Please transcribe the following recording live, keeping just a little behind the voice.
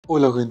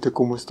Hola gente,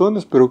 ¿cómo están?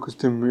 Espero que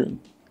estén bien.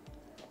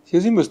 Si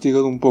has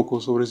investigado un poco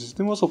sobre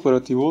sistemas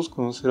operativos,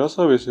 conocerás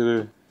a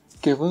BSD,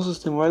 que fue un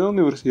sistema de la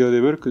Universidad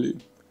de Berkeley.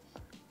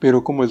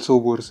 Pero como el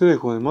software se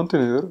dejó de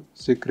mantener,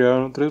 se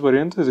crearon tres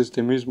variantes de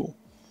este mismo,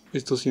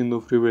 estos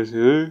siendo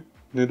FreeBSD,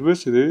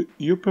 NetBSD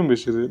y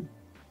OpenBSD,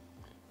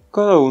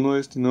 cada uno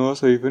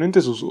destinados a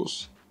diferentes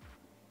usos.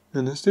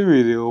 En este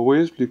video voy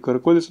a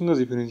explicar cuáles son las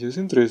diferencias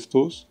entre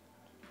estos,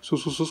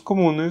 sus usos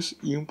comunes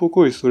y un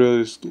poco de historia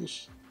de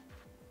estos.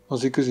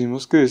 Así que sin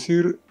más que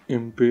decir,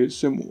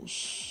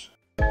 empecemos.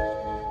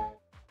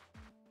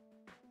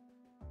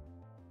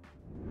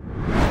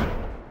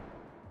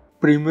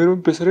 Primero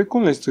empezaré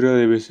con la historia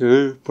de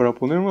BSD para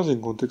ponernos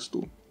en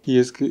contexto, y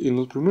es que en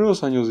los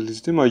primeros años del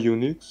sistema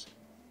Unix,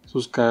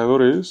 sus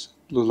creadores,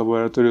 los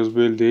laboratorios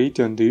Bell de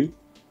AT&T,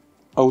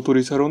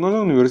 autorizaron a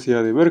la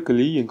Universidad de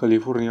Berkeley en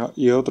California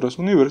y a otras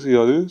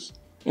universidades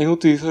en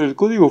utilizar el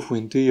código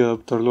fuente y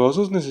adaptarlo a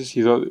sus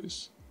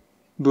necesidades.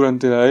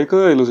 Durante la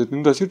década de los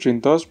 70s y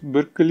 80s,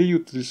 Berkeley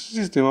utilizó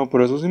el sistema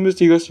para sus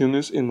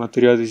investigaciones en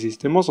materia de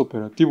sistemas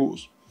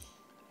operativos.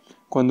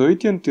 Cuando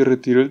AT&T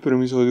retiró el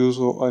permiso de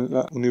uso a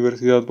la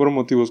universidad por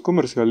motivos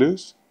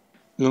comerciales,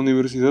 la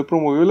universidad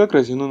promovió la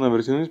creación de una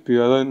versión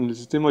inspirada en el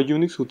sistema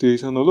Unix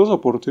utilizando los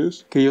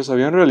aportes que ellos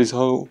habían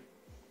realizado,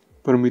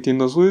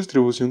 permitiendo su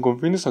distribución con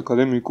fines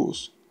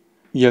académicos,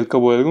 y al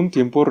cabo de algún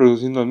tiempo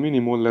reduciendo al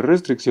mínimo las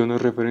restricciones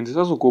referentes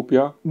a su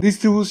copia,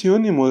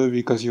 distribución y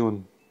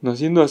modificación,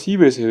 naciendo así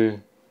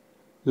BSD.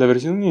 La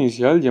versión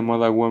inicial,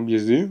 llamada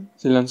OpenBSD,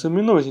 se lanzó en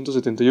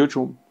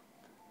 1978,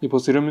 y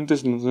posteriormente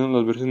se lanzaron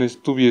las versiones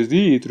 2BSD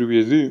y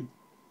 3BSD.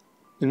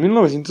 En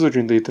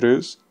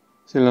 1983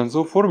 se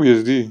lanzó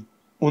 4BSD,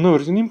 una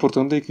versión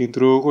importante que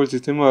introdujo el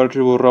sistema de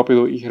archivo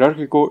rápido y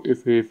jerárquico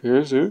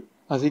FFS,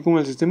 así como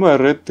el sistema de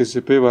red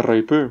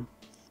TCP/IP.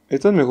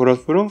 Estas mejoras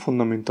fueron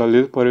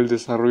fundamentales para el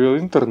desarrollo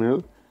de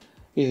Internet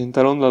y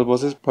sentaron las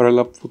bases para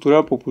la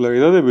futura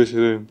popularidad de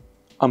BSD.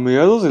 A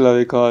mediados de la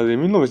década de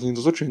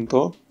 1980,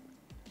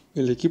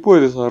 el equipo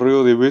de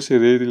desarrollo de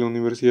BSD de la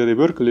Universidad de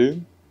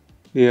Berkeley,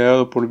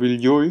 liderado por Bill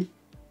Joy,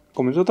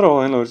 comenzó a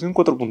trabajar en la versión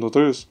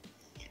 4.3,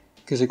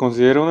 que se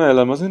considera una de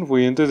las más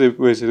influyentes de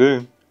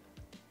BSD.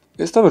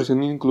 Esta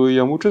versión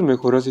incluía muchas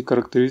mejoras y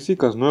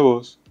características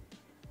nuevas,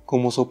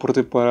 como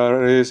soporte para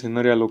redes en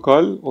área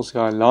local, o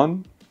sea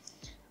LAN,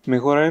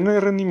 mejora en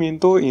el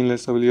rendimiento y en la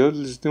estabilidad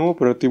del sistema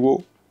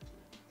operativo,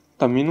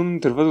 también una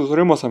interfaz de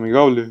usuario más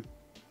amigable.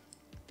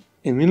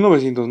 En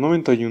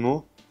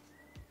 1991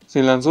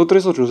 se lanzó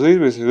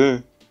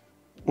 386BSD,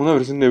 una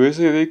versión de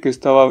BSD que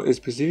estaba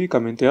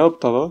específicamente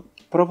adaptada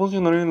para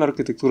funcionar en la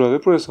arquitectura de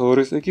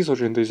procesadores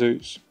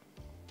x86.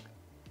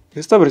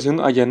 Esta versión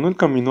allanó el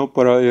camino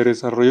para el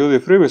desarrollo de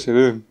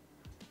FreeBSD,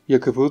 ya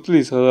que fue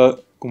utilizada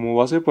como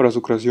base para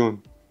su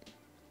creación.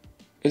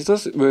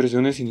 Estas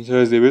versiones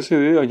iniciales de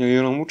BSD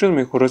añadieron muchas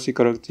mejoras y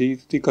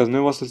características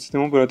nuevas al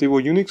sistema operativo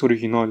Unix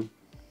original.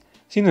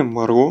 Sin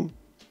embargo,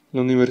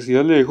 la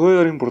universidad le dejó de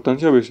dar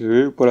importancia a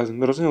BSD para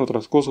centrarse en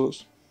otras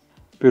cosas.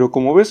 Pero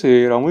como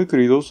BSD era muy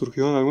querido,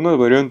 surgieron algunas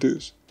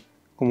variantes,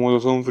 como lo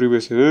son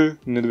FreeBSD,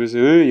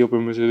 NetBSD y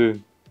OpenBSD,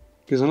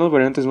 que son las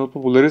variantes más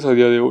populares a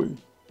día de hoy.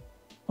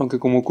 Aunque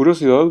como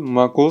curiosidad,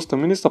 MacOS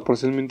también está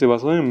parcialmente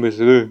basado en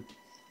BSD.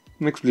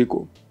 Me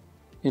explico.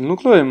 El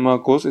núcleo de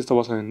MacOS está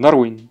basado en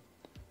Darwin,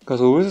 que a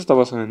su vez está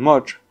basado en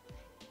Match,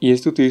 y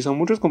este utiliza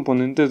muchos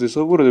componentes de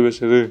software de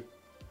BSD.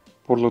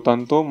 Por lo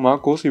tanto,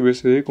 MacOS y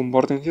BSD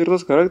comparten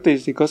ciertas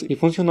características y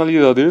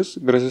funcionalidades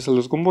gracias a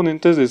los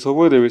componentes de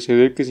software de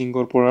BSD que se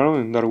incorporaron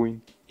en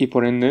Darwin, y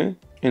por ende,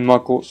 en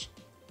MacOS.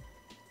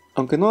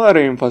 Aunque no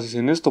daré énfasis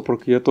en esto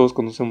porque ya todos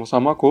conocemos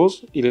a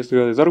MacOS y la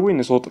historia de Darwin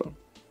es otra.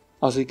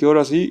 Así que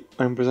ahora sí,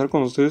 a empezar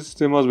con los tres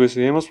sistemas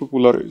BSD más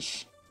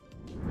populares.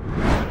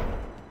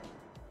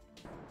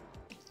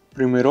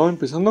 Primero,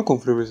 empezando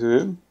con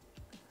FreeBSD.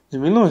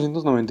 En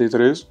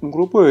 1993, un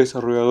grupo de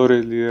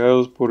desarrolladores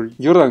liderados por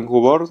Jordan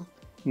Hubbard,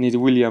 Nate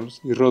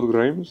Williams y Rod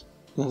Grimes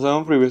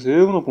lanzaron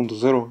FreeBSD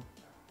 1.0.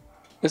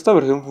 Esta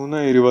versión fue una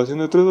derivación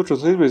de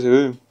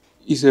 386BSD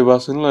y se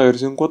basó en la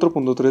versión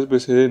 4.3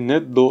 BSD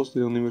Net 2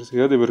 de la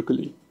Universidad de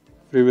Berkeley.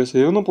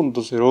 FreeBSD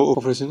 1.0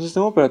 ofreció un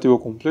sistema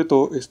operativo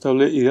completo,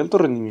 estable y de alto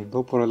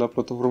rendimiento para la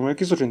plataforma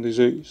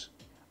x86.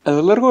 A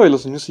lo largo de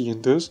los años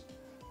siguientes,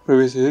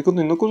 FreeBSD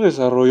continuó con su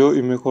desarrollo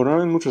y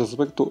mejoró en muchos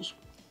aspectos,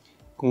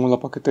 como la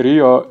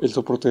paquetería, el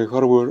soporte de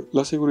hardware,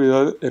 la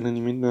seguridad, el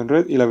rendimiento en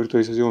red y la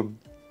virtualización.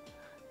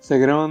 Se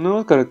agregaron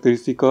nuevas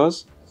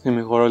características, se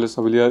mejoró la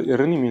estabilidad y el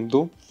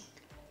rendimiento,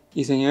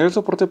 y se añadió el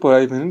soporte para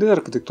diferentes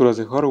arquitecturas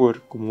de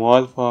hardware, como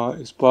Alpha,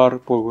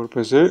 Spark,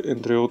 PowerPC,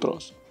 entre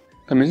otras.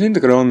 También se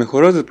integraron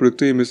mejoras del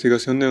proyecto de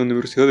investigación de la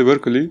Universidad de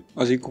Berkeley,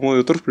 así como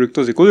de otros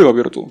proyectos de código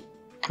abierto.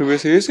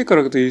 FreeBSD se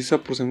caracteriza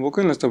por su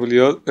enfoque en la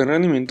estabilidad, el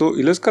rendimiento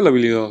y la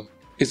escalabilidad.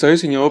 Está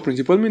diseñado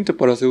principalmente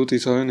para ser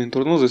utilizado en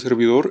entornos de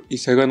servidor y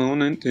se ha ganado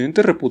una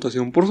excelente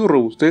reputación por su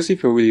robustez y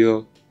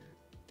fiabilidad.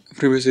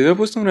 FreeBSD ha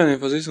puesto un gran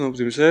énfasis en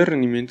optimizar el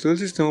rendimiento del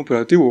sistema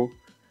operativo,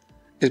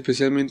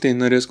 especialmente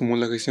en áreas como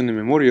la gestión de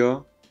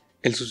memoria,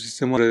 el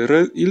subsistema de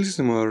red y el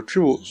sistema de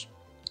archivos.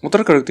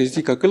 Otra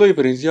característica que lo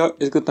diferencia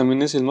es que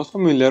también es el más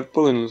familiar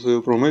para el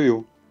usuario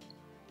promedio,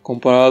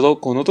 comparado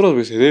con otros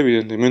BSD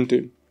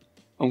evidentemente,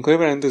 aunque hay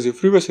variantes de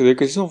FreeBSD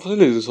que sí son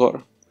fáciles de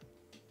usar.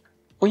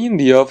 Hoy en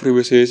día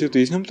FreeBSD se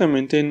utiliza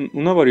ampliamente en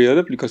una variedad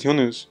de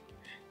aplicaciones,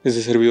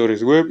 desde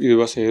servidores web y de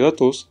base de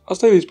datos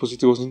hasta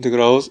dispositivos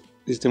integrados,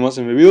 sistemas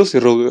embebidos y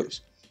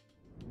routers.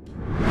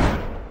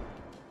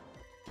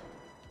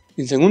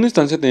 En segunda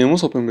instancia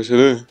tenemos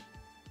OpenBSD.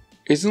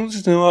 Este es un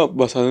sistema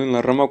basado en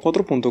la rama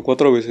 4.4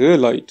 BSD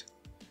Lite.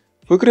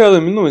 Fue creado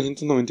en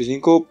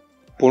 1995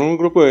 por un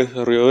grupo de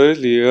desarrolladores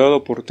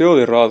liderado por Theo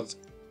de Rad,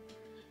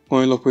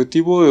 con el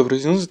objetivo de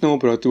ofrecer un sistema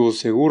operativo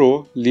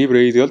seguro,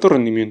 libre y de alto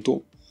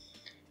rendimiento.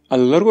 A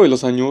lo largo de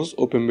los años,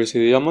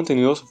 OpenBSD ha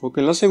mantenido su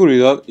enfoque en la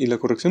seguridad y la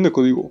corrección de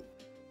código,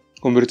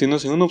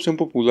 convirtiéndose en una opción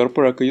popular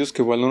para aquellos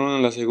que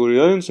valoran la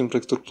seguridad en su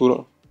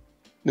infraestructura.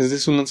 Desde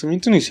su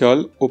lanzamiento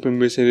inicial,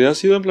 OpenBSD ha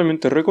sido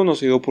ampliamente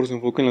reconocido por su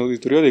enfoque en la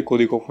auditoría de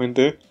código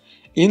fuente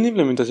y en la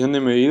implementación de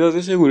medidas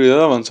de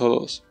seguridad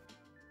avanzadas.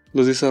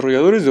 Los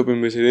desarrolladores de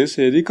OpenBSD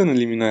se dedican a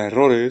eliminar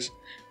errores,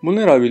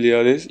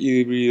 vulnerabilidades y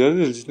debilidades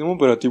del sistema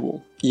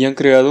operativo, y han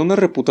creado una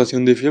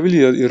reputación de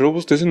fiabilidad y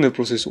robustez en el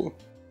proceso.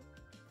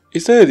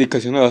 Esta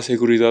dedicación a la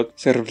seguridad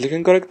se refleja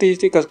en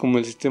características como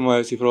el sistema de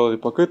descifrado de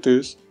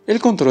paquetes, el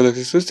control de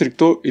acceso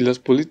estricto y las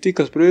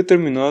políticas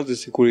predeterminadas de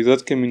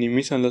seguridad que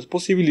minimizan las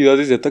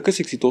posibilidades de ataques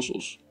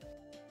exitosos.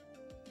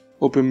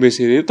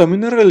 OpenBSD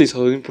también ha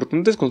realizado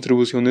importantes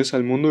contribuciones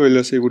al mundo de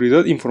la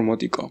seguridad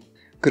informática,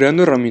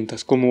 creando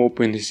herramientas como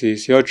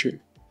OpenSSH,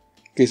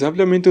 que es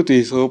ampliamente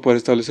utilizado para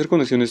establecer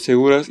conexiones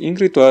seguras y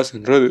encriptadas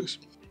en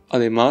redes.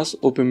 Además,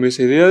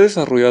 OpenBSD ha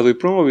desarrollado y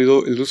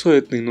promovido el uso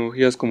de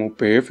tecnologías como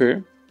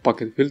PF,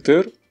 Packet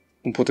Filter,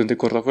 un potente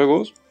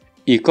cortafuegos,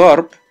 y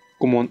CARP,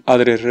 como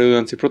Address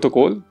Redundancy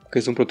Protocol, que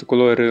es un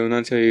protocolo de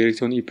redundancia de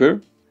dirección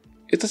IP.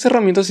 Estas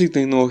herramientas y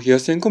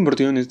tecnologías se han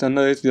convertido en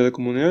estándares de la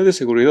comunidad de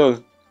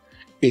seguridad,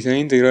 y se han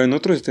integrado en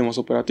otros sistemas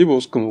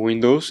operativos como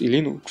Windows y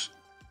Linux.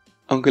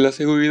 Aunque la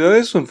seguridad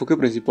es su enfoque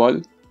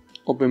principal,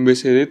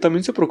 OpenBSD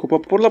también se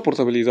preocupa por la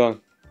portabilidad.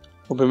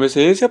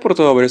 OpenBSD se ha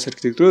portado a varias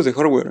arquitecturas de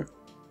hardware,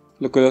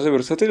 lo que lo hace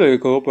versátil y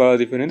adecuado para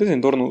diferentes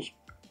entornos,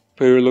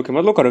 pero lo que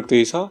más lo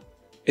caracteriza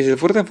es el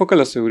fuerte enfoque a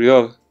la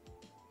seguridad,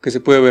 que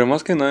se puede ver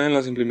más que nada en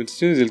las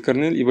implementaciones del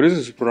kernel y varios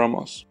de sus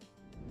programas.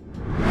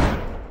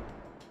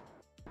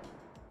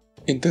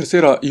 En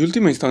tercera y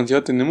última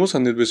instancia tenemos a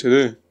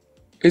NetBSD.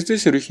 Este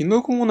se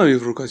originó como una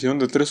bifurcación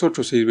del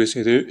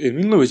 386BSD en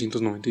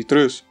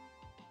 1993.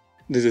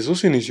 Desde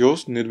sus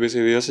inicios,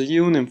 NetBSD ha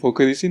seguido un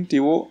enfoque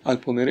distintivo al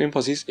poner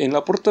énfasis en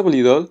la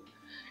portabilidad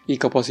y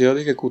capacidad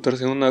de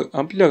ejecutarse en una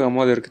amplia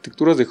gama de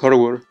arquitecturas de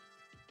hardware.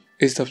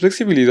 Esta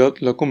flexibilidad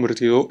lo ha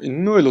convertido en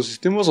uno de los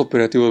sistemas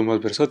operativos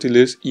más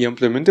versátiles y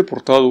ampliamente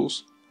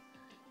portados,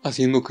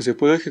 haciendo que se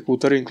pueda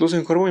ejecutar incluso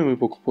en hardware muy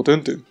poco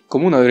potente,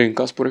 como una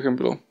Dreamcast por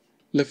ejemplo.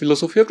 La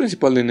filosofía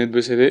principal de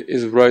NetBSD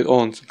es Write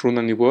Once, Run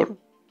Anywhere,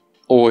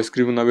 o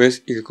escribe una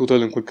vez y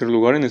ejecútalo en cualquier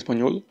lugar en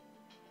español.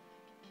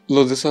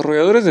 Los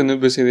desarrolladores de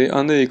NetBSD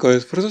han dedicado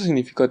esfuerzos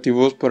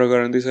significativos para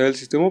garantizar que el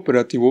sistema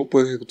operativo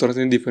puede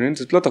ejecutarse en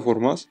diferentes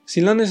plataformas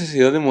sin la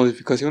necesidad de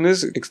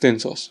modificaciones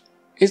extensas.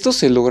 Esto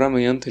se logra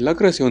mediante la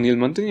creación y el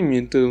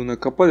mantenimiento de una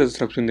capa de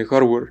abstracción de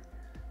hardware,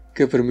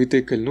 que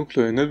permite que el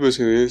núcleo de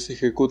NetBSD se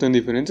ejecute en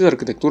diferentes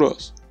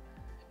arquitecturas,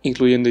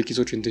 incluyendo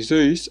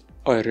x86,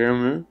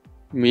 ARM,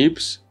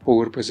 MIPS,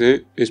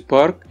 PowerPC,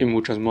 Spark y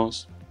muchas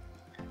más.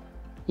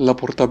 La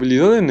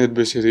portabilidad de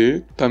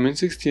NetBSD también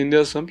se extiende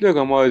a su amplia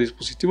gama de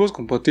dispositivos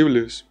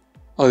compatibles,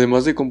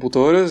 además de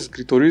computadoras de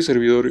escritorio y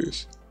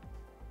servidores.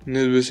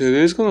 NetBSD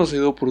es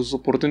conocido por su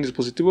soporte en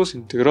dispositivos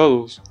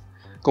integrados,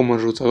 como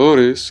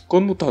enrutadores,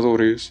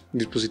 conmutadores,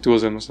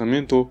 dispositivos de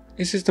almacenamiento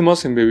y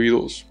sistemas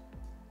embebidos.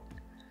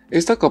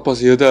 Esta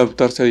capacidad de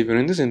adaptarse a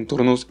diferentes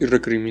entornos y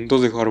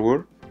requerimientos de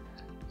hardware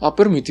ha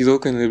permitido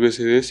que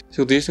NetBSD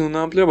se utilice en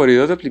una amplia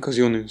variedad de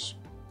aplicaciones.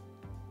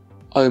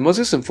 Además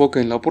de su enfoque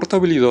en la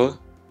portabilidad,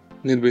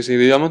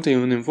 NetBSD ha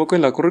mantenido un enfoque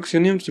en la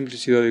corrección y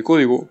simplicidad de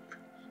código.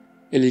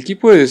 El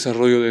equipo de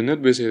desarrollo de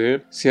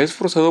NetBSD se ha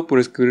esforzado por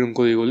escribir un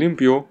código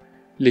limpio,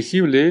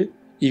 legible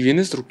y bien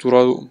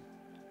estructurado,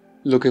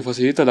 lo que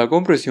facilita la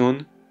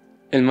compresión,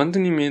 el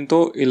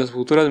mantenimiento y las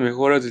futuras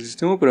mejoras del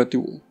sistema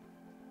operativo.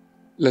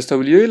 La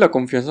estabilidad y la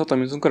confianza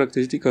también son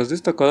características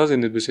destacadas de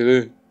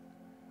NetBSD,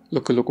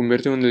 lo que lo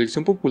convierte en una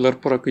elección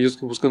popular para aquellos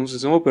que buscan un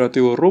sistema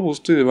operativo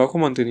robusto y de bajo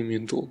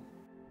mantenimiento.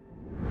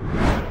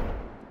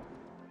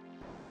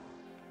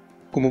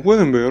 Como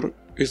pueden ver,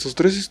 estos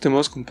tres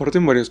sistemas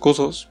comparten varias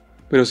cosas,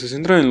 pero se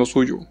centran en lo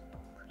suyo.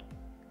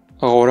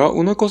 Ahora,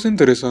 una cosa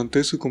interesante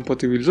es su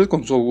compatibilidad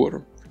con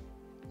software,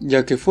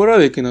 ya que fuera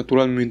de que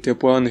naturalmente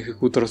puedan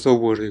ejecutar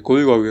software de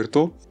código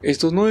abierto,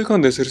 estos no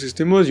dejan de ser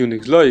sistemas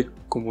Unix-like,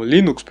 como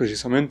Linux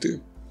precisamente.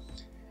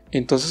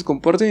 Entonces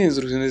comparten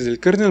instrucciones del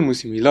kernel muy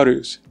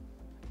similares.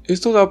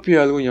 Esto da pie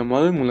a algo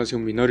llamado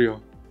emulación binaria,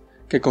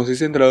 que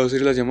consiste en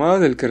traducir las llamadas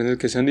del kernel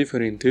que sean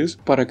diferentes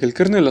para que el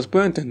kernel las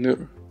pueda entender.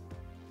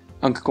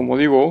 Aunque como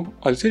digo,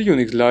 al ser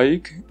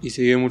Unix-like y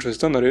seguir muchos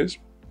estándares,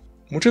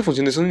 Muchas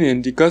funciones son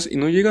idénticas y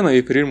no llegan a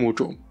diferir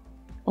mucho,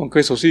 aunque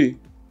eso sí,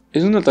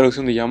 es una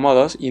traducción de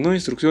llamadas y no de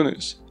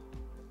instrucciones,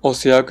 o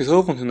sea que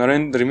solo funcionará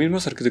entre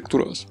mismas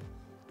arquitecturas.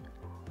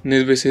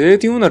 NetBSD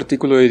tiene un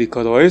artículo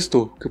dedicado a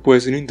esto, que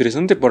puede ser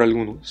interesante para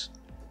algunos.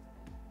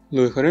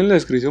 Lo dejaré en la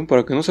descripción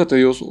para que no sea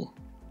tedioso.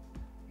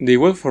 De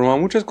igual forma,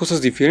 muchas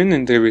cosas difieren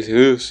entre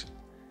BSDs,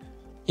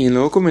 y en la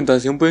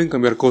documentación pueden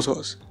cambiar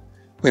cosas,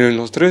 pero en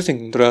los tres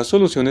encontrarás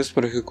soluciones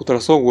para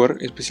ejecutar software,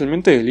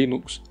 especialmente de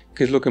Linux,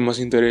 que es lo que más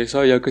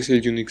interesa ya que es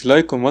el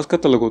Unix-like con más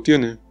catálogo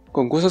tiene,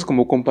 con cosas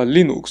como Compact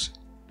Linux,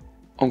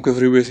 aunque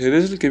FreeBSD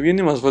es el que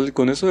viene más fácil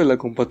con eso de la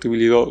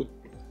compatibilidad.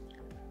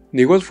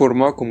 De igual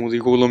forma, como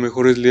digo, lo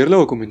mejor es leer la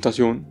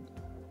documentación.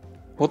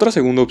 Otra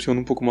segunda opción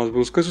un poco más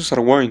brusca es usar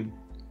Wine,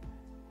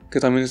 que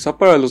también está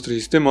para los tres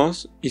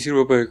sistemas y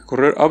sirve para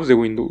correr apps de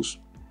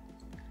Windows.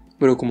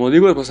 Pero como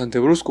digo es bastante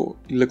brusco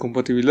y la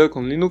compatibilidad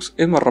con Linux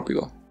es más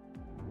rápida.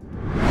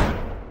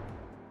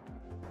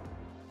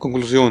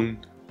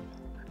 Conclusión.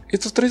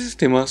 Estos tres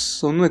sistemas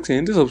son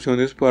excelentes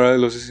opciones para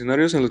los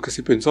escenarios en los que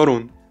se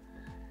pensaron.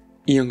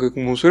 Y aunque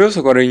como usuarios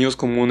hogareños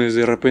comunes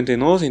de repente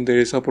no os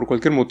interesa por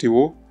cualquier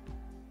motivo,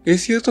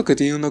 es cierto que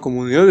tienen una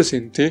comunidad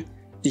decente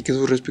y que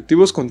sus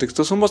respectivos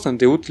contextos son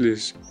bastante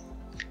útiles.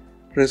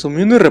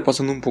 Resumiendo y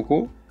repasando un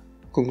poco,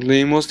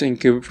 concluimos en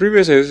que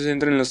FreeBSD se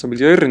centra en la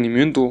estabilidad y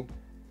rendimiento,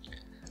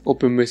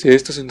 OpenBSD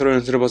está centrado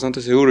en ser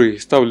bastante seguro y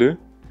estable,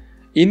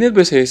 y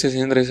NetBSD se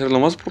centra en ser lo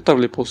más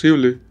portable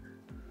posible.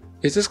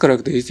 Estas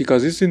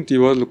características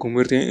distintivas lo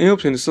convierten en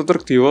opciones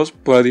atractivas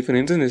para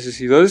diferentes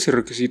necesidades y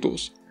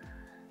requisitos.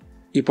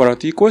 ¿Y para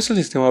ti cuál es el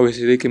sistema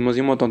BSD que más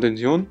llama tu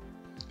atención?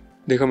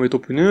 Déjame tu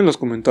opinión en los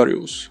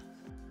comentarios.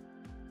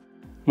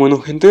 Bueno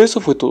gente,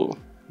 eso fue todo.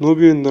 No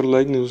olviden dar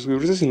like ni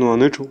suscribirse si no lo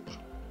han hecho.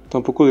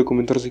 Tampoco de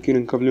comentar si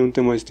quieren que hable de un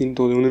tema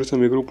distinto, de unirse a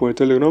mi grupo de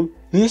Telegram,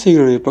 ni de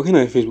seguirme en mi página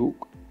de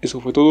Facebook. Eso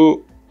fue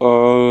todo.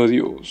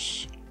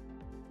 Adiós.